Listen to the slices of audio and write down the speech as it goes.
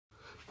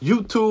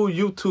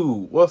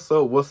YouTube, what's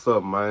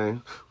up,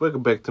 man?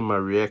 Welcome back to my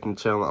reacting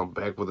channel. I'm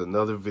back with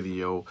another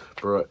video,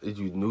 bro. If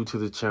you new to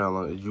the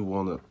channel, if you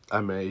you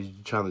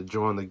trying to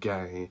join the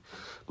gang,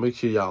 make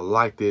sure y'all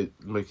like it.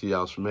 Make sure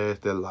y'all smash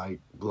that like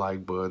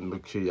button.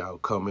 Make sure y'all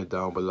comment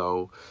down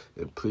below,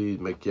 and please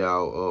make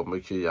sure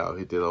y'all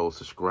hit that old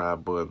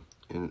subscribe button.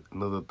 And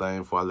another thing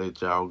before I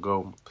let y'all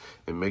go,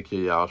 and make sure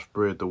y'all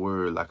spread the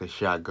word like a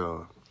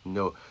shotgun. You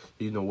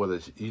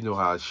know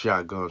how a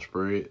shotgun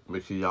spread.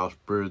 Make sure y'all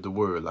spread the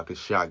word like a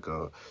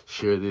shotgun.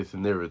 Share this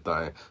and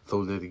everything so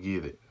let's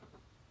get it.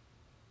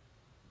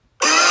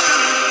 Yeah.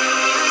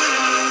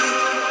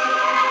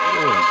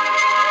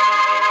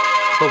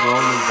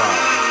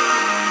 Coronavirus.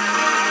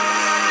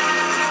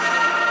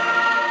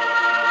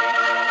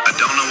 I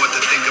don't know what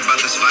to think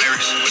about this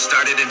virus. It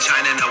started in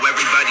China, now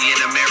everybody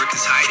in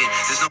America's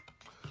hiding.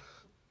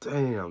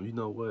 Damn, you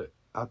know what?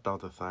 I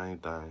thought the same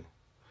thing.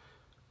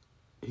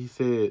 He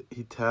said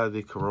he tied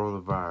the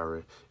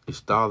coronavirus. It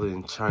started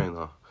in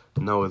China.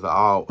 No,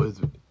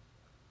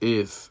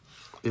 it's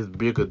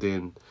bigger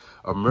than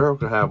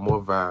America. Have more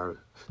virus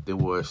than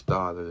where it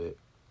started at.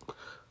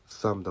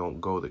 Some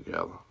don't go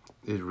together.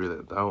 It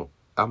really don't.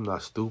 I'm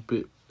not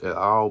stupid at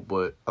all,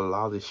 but a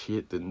lot of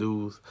shit, the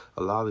news,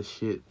 a lot of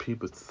shit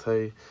people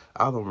say,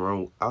 I don't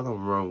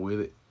run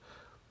with it.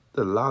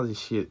 There's a lot of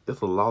shit.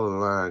 It's a lot of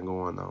lying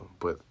going on,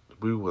 but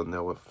we will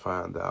never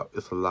find out.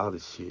 It's a lot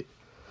of shit.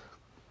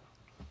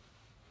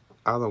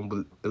 A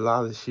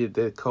lot of shit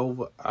that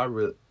COVID.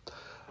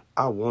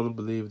 I want to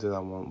believe that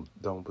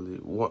don't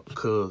believe.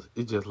 Cause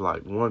it's just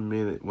like 1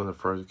 minute when it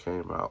first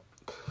came out,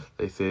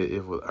 they said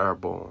it was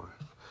airborne.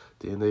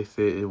 Then they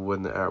said it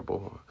wasn't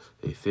airborne.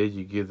 They said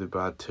you get it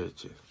by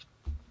touching,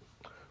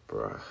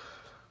 bruh.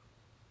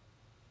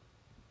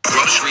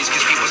 Groceries,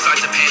 cause people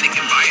start to panic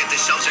and buy it. The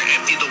shelves are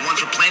empty, the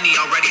ones with plenty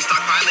already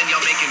stockpiling.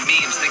 Y'all making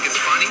memes, think it's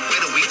funny?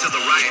 Wait a week till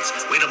the riots.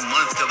 Wait a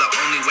month till the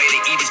only way to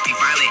eat is be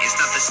violent. It's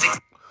not the sick.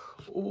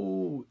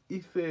 Ooh,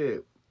 he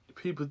said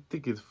people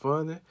think it's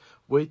funny.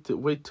 Wait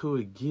till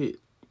it get.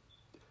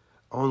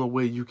 Only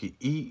way you can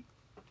eat,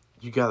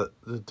 you gotta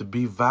to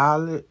be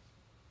violent.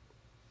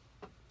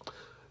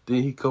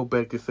 Then he go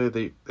back and say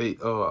they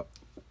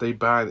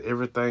buying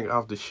everything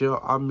off the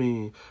shelf. I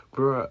mean,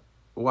 bruh,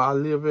 where I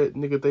live at,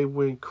 nigga, they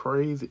went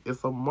crazy.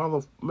 It's a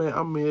man.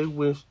 I mean, they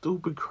went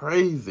stupid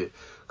crazy.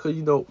 Cause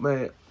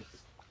man,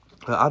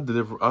 I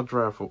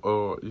drive for,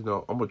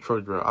 I'm a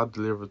truck driver. I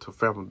deliver to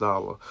Family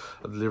Dollar.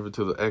 I deliver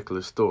to the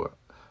Eckler store.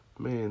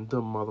 Man,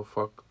 them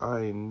motherfucker,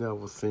 I ain't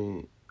never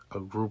seen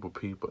a group of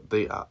people.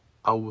 They are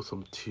over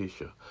some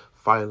tissue.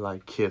 Fight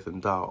like cats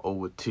and dogs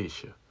over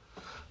tissue.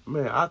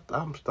 Man,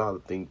 I'm starting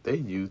to think they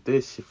use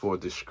that shit for a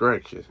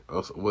distraction.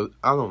 Well,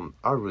 I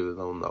really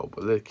don't know,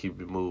 but let's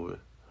keep it moving.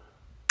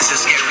 It's so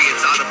scary,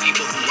 it's all the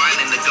people who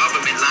whining, the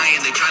government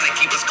lying. They trying to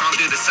keep us calm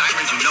through the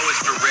sirens, you know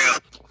it's for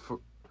real.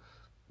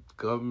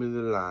 Government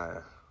is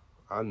lying.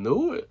 I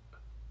knew it.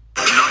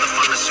 And all the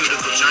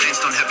pharmaceutical giants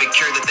don't have a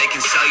cure that they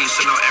can sell you,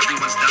 so now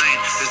everyone's dying.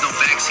 There's no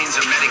vaccines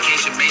or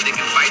medication made that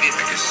can fight it.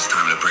 I guess it's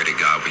time to pray to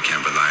God we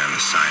can't rely on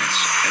the science.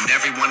 And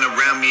everyone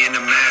around me in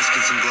a mask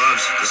and some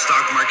gloves. The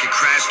stock market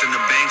crashed and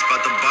the bank's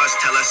about to bust.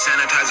 Tell us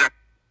sanitizer.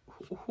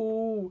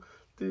 Ooh,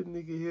 this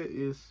nigga here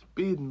is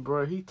spitting,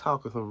 bro. He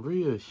talking some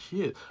real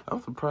shit.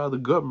 I'm surprised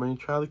the government ain't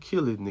trying to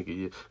kill this nigga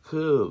yet.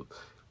 Cause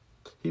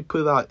he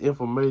put out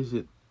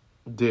information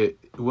that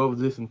whoever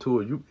listened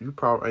to it, you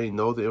probably ain't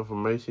know the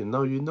information.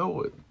 No, you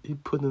know it. He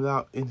putting it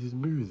out in his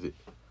music.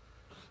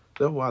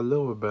 That's what I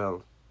love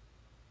about him.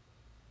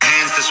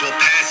 Hands, this will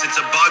pass. It's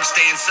a bug.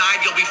 Stay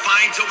inside. You'll be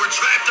fine till we're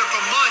trapped there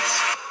for months.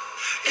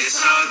 It's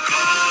a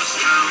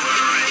ghost town.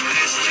 We're in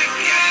this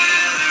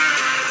together.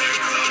 They're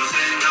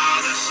closing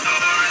all the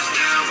stores.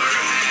 Now we're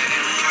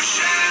heading for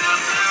shelter.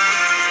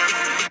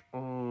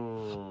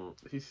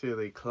 He said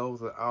they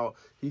closing out.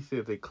 He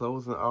said they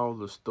closing all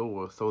the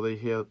stores, so they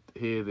headed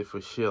for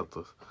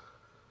shelters.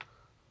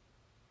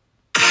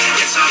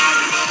 It's all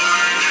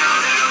war now.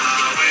 They'll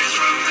always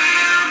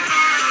remember.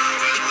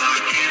 We're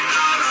locking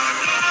all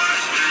our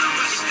doors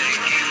now. We're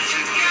sticking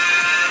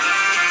together.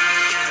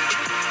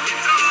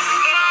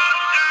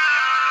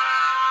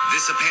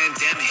 This a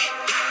pandemic,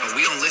 but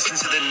we don't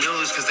listen to the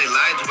news because they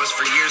lied to us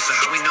for years. So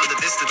how we know that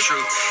this the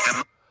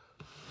truth?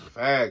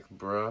 Facts,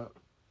 bruh.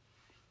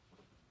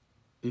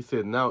 He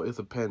said now it's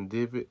a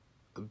pandemic.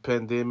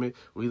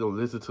 We don't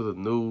listen to the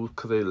news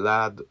because they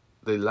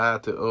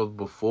lied to us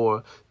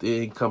before. They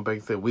ain't come back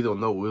and say we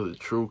don't know really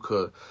true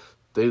because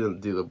they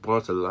done did a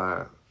bunch of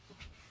lying.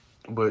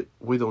 But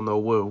we don't know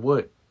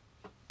what.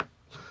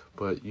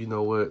 But you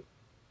know what?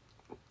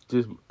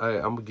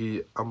 I'm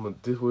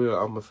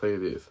gonna say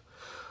this.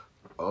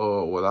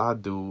 What I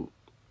do,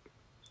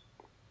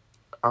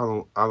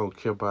 I don't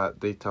care about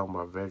they talking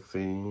about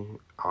vaccine,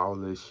 all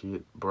this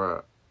shit,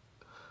 bruh.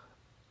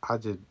 I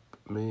just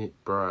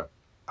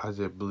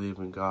believe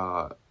in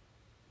God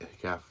and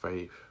got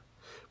faith.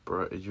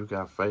 Bro, if you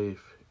got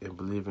faith and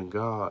believe in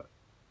God,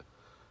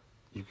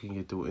 you can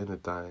get through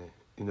anything.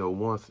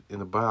 Once in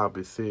the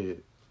Bible it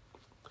said,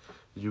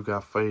 You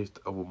got faith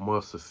of a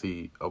mustard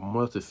seed. A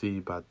mustard seed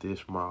about this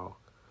small.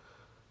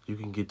 You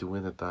can get through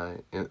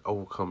anything and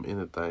overcome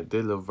anything. That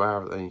little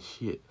virus ain't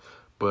shit.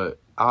 But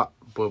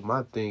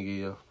my thing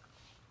is,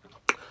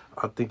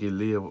 I think it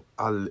live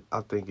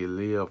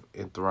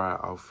and thrive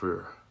off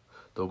fear.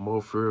 The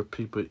more fear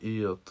people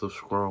is, the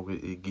stronger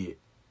it get.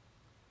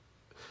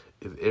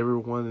 If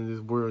everyone in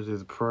this world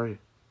just pray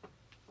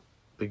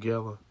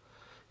together,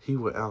 he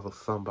will answer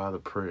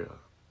somebody's prayer.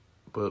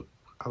 But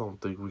I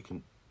don't think we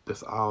can.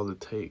 That's all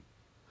it takes.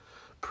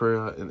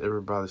 Prayer and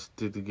everybody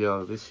stick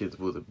together. This shit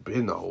would have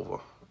been over.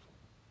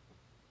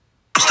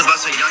 Most of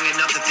us are young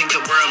enough to think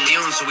that we're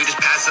immune, so we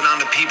just pass it on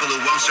to people who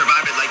won't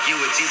survive it like you.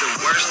 It's either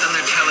worse than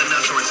they're telling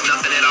us or it's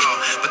nothing at all.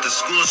 But the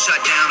school shut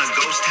down, a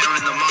ghost town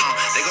in the mall.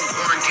 They go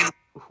quarantine.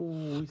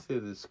 Ooh, we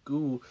said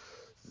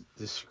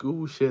the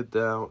school shut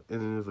down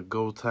and then there's a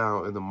ghost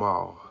town in the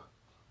mall.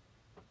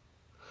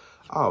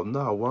 Oh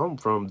no, where I'm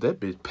from, that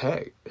bitch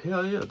packed.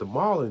 Hell yeah, the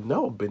mall ain't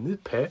never been this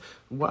packed.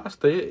 Why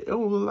stay? It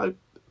don't look like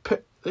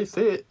packed. They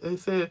said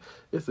it's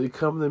a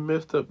company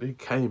messed up. It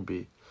can't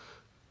be.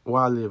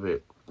 Where I live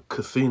at,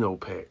 casino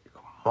pack,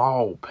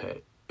 mall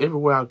pack.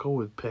 Everywhere I go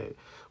is packed.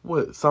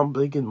 What?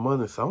 Somebody getting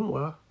money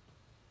somewhere.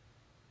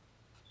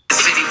 The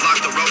city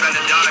blocked the road out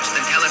of Dodge,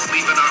 then tell us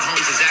leaving our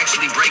homes is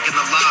actually breaking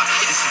the law.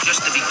 This is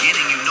just the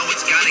beginning. You know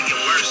it's gotta get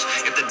worse.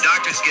 If the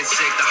doctors get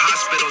sick, the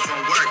hospitals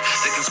won't work.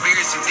 The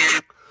conspiracy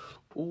theory.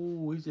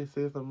 Ooh, we just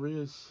said some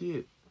real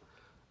shit.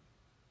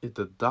 If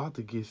the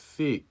doctor gets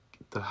sick,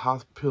 the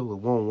hospital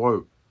won't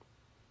work.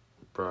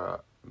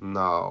 Bruh,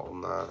 no,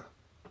 nah.